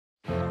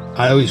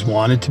I always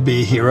wanted to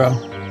be a hero,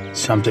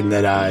 something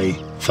that I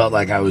felt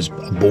like I was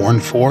born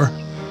for.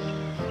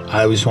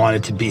 I always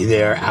wanted to be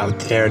there, out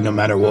there, no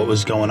matter what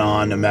was going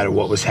on, no matter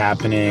what was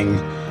happening,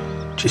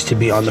 just to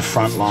be on the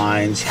front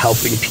lines,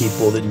 helping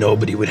people that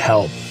nobody would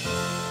help.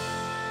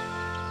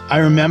 I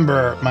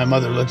remember my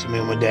mother looked at me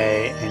one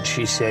day and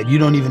she said, "You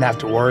don't even have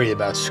to worry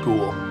about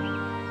school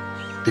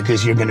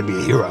because you're going to be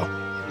a hero."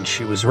 And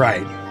she was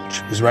right.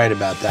 She was right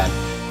about that.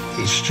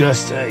 It's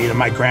just,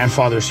 my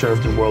grandfather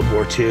served in World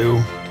War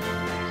II,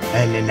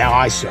 and now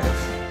I serve.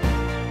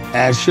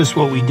 And it's just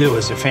what we do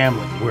as a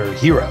family. We're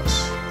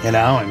heroes, and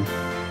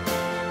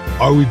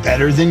are we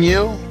better than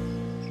you?